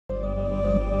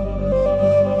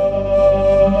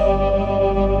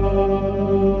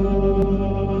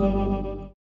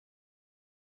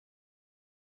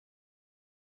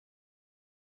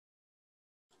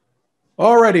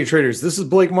Alrighty, traders. This is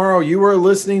Blake Morrow. You are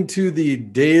listening to the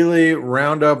Daily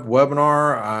Roundup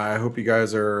webinar. I hope you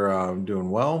guys are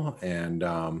doing well. And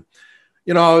I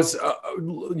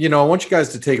want you guys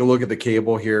to take a look at the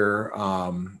cable here.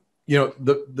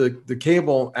 The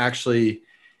cable actually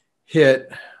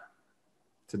hit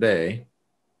today.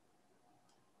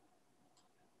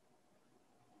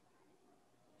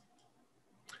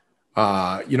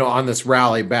 On this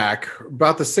rally back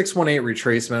about the 618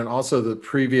 retracement, also the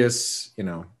previous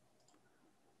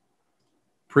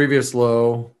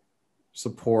low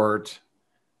support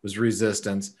was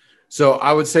resistance. So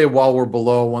I would say while we're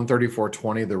below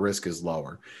 134.20, the risk is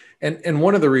lower. And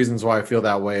one of the reasons why I feel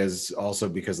that way is also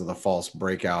because of the false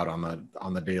breakout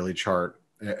on the daily chart.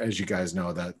 As you guys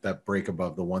know, that break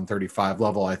above the 135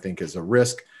 level, I think, is a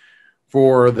risk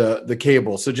for the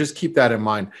cable. So just keep that in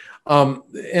mind.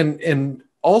 And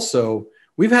also,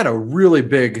 we've had a really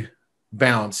big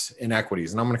bounce in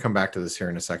equities, and I'm going to come back to this here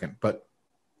in a second. But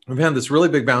we've had this really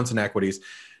big bounce in equities,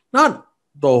 not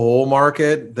the whole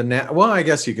market. I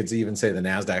guess you could even say the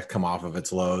Nasdaq come off of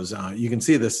its lows. You can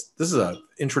see this. This is a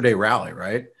intraday rally,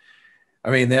 right? I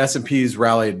mean, the S&P's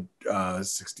rallied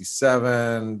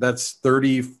 67. That's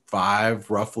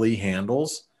 35 roughly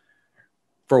handles.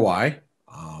 For why?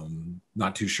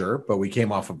 Not too sure, but we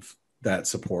came off of that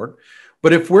support.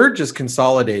 But if we're just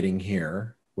consolidating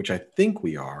here, which I think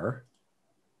we are,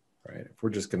 right? If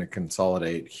we're just going to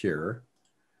consolidate here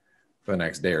for the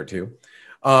next day or two,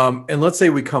 and let's say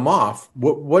we come off,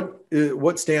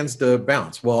 what stands to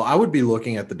bounce? Well, I would be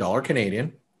looking at the dollar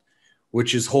Canadian,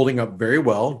 which is holding up very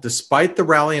well. Despite the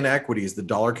rally in equities, the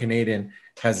dollar Canadian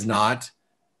has not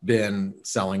been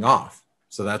selling off.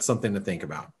 So that's something to think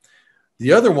about.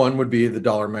 The other one would be the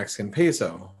dollar Mexican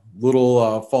peso.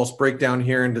 Little false breakdown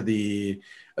here into the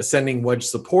ascending wedge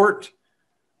support.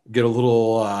 Get a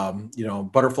little,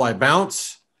 butterfly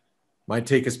bounce. Might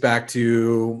take us back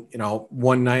to,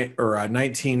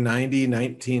 1990,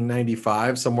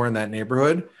 1995, somewhere in that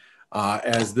neighborhood,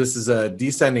 as this is a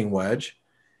descending wedge.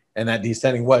 And that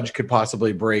descending wedge could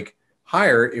possibly break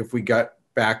higher if we got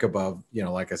back above,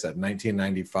 like I said,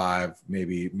 1995,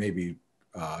 maybe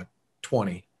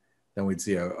 20. Then we'd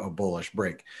see a bullish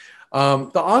break.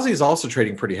 The Aussie is also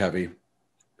trading pretty heavy.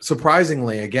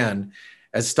 Surprisingly, again,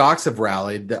 as stocks have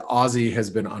rallied, the Aussie has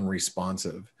been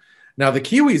unresponsive. Now, the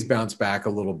Kiwis bounced back a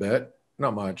little bit,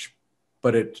 not much,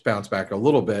 but it's bounced back a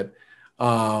little bit.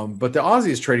 But the Aussie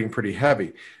is trading pretty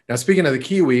heavy. Now, speaking of the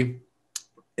Kiwi,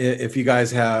 if you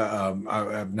guys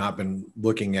have not been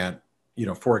looking at,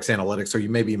 ForexAnalytix, or you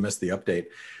maybe missed the update,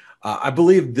 I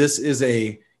believe this is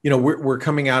we're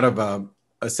coming out of a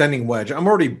ascending wedge. I'm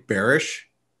already bearish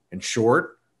and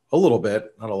short a little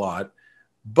bit, not a lot,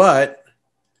 but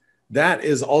that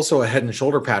is also a head and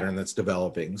shoulder pattern that's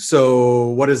developing. So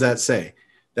what does that say?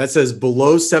 That says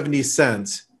below 70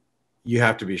 cents, you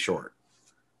have to be short.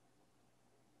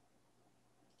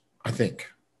 I think,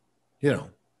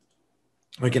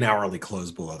 like an hourly close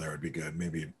below there would be good.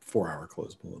 Maybe a 4-hour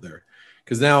close below there.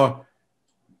 Because now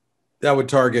that would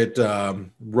target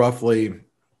roughly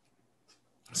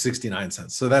 69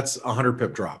 cents. So that's a 100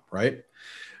 pip drop, right?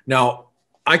 Now,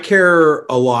 I care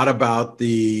a lot about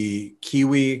the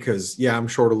Kiwi because, I'm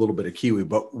short a little bit of Kiwi,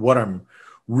 but what I'm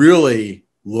really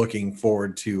looking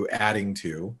forward to adding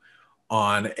to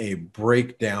on a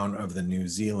breakdown of the New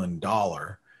Zealand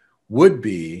dollar would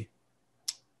be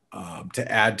to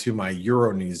add to my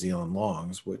Euro New Zealand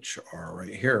longs, which are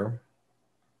right here.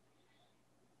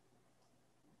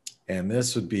 And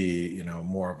this would be,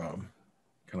 more of a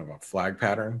kind of a flag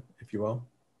pattern, if you will.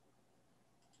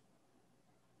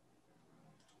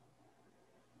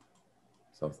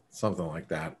 So something like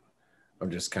that.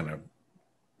 I'm just kind of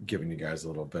giving you guys a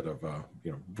little bit of a,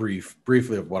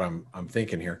 briefly of what I'm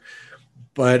thinking here.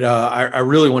 But I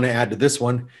really want to add to this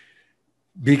one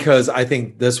because I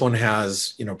think this one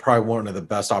has, probably one of the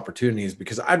best opportunities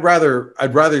because I'd rather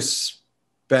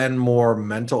spend more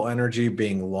mental energy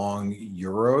being long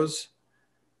euros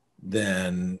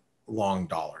than long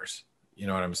dollars. You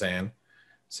know what I'm saying?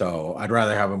 So I'd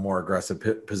rather have a more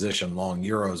aggressive position long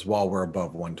euros while we're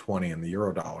above 120 in the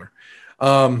euro dollar.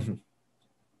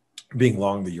 Being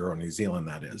long the Euro New Zealand,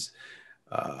 that is.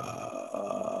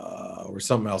 Or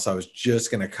something else I was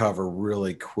just going to cover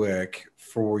really quick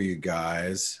for you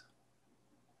guys.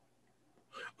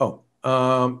 No,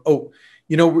 I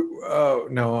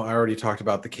already talked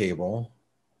about the cable.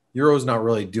 Euro's not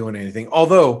really doing anything.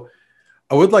 Although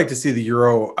I would like to see the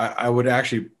euro. I would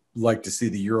actually like to see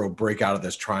the euro break out of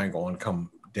this triangle and come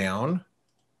down.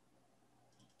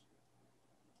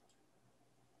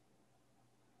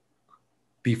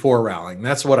 Before rallying.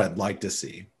 That's what I'd like to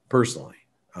see personally.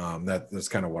 That's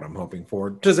kind of what I'm hoping for.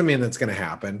 Doesn't mean that's going to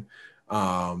happen,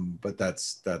 but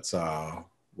that's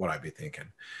what I'd be thinking.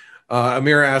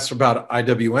 Amir asked about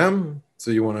IWM.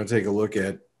 So you want to take a look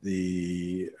at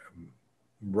the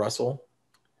Russell.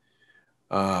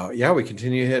 Yeah, we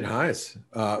continue to hit highs.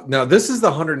 Now, this is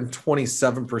the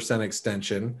 127%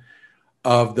 extension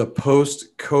of the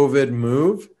post-COVID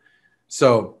move.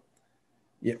 So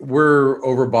yeah, we're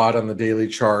overbought on the daily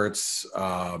charts.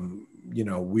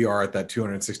 We are at that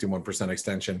 261%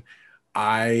 extension.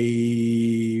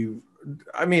 I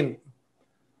mean,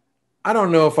 I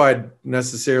don't know if I'd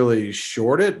necessarily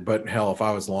short it, but hell, if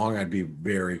I was long, I'd be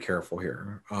very careful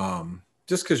here.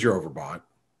 Just because you're overbought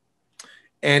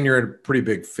and you're at a pretty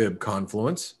big fib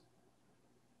confluence.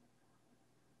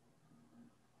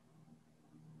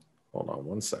 Hold on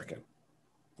one second.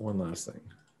 One last thing.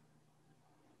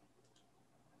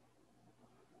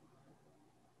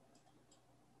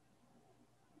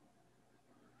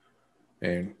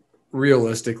 And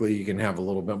realistically, you can have a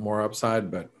little bit more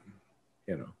upside, but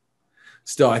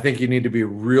still, I think you need to be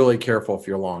really careful if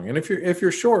you're long. And if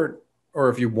you're short, or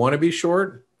if you want to be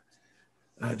short,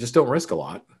 just don't risk a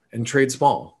lot and trade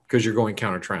small because you're going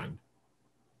counter trend.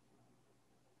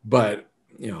 But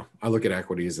I look at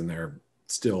equities and they're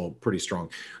still pretty strong.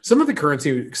 Some of the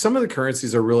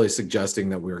currencies are really suggesting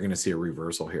that we're going to see a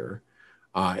reversal here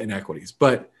in equities,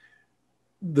 but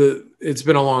it's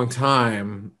been a long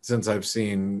time since I've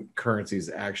seen currencies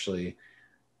actually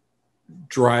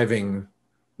driving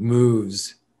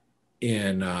moves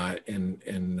in the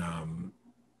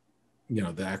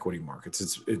equity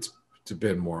markets. It's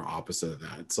been more opposite of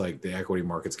that. It's like the equity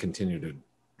markets continue to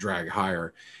drag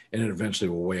higher, and it eventually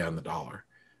will weigh on the dollar.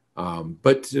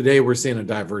 But today we're seeing a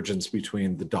divergence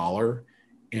between the dollar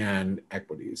and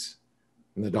equities,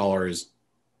 and the dollar is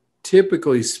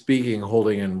typically speaking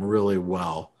holding in really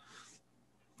well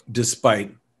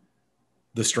despite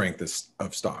the strength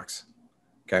of stocks.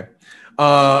 Okay.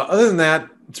 Other than that,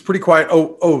 it's pretty quiet.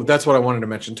 Oh, that's what I wanted to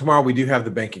mention. Tomorrow we do have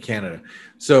the Bank of Canada.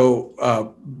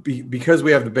 So because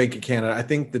we have the Bank of Canada, I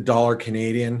think the dollar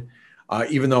Canadian,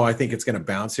 even though I think it's going to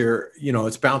bounce here,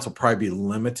 its bounce will probably be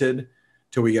limited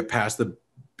till we get past the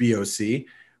BOC.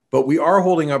 But we are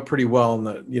holding up pretty well.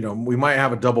 We might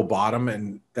have a double bottom,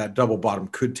 and that double bottom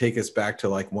could take us back to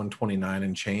like 129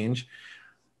 and change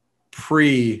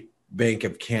pre-Bank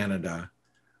of Canada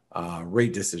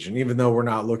rate decision, even though we're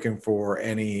not looking for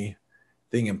anything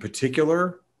in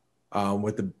particular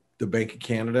with the Bank of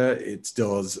Canada. It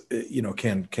still is,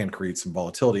 can create some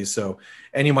volatility. So,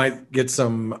 and you might get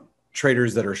some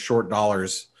traders that are short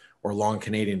dollars or long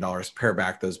Canadian dollars pare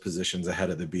back those positions ahead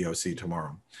of the BOC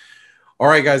tomorrow. All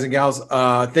right, guys and gals,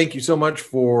 thank you so much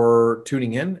for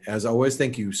tuning in. As always,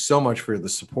 thank you so much for the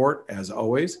support, as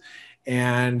always.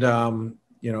 And,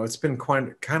 it's been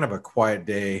kind of a quiet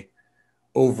day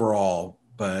overall,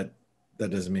 but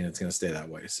that doesn't mean it's going to stay that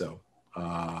way. So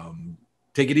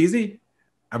take it easy.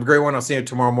 Have a great one. I'll see you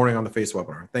tomorrow morning on the Face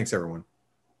webinar. Thanks, everyone.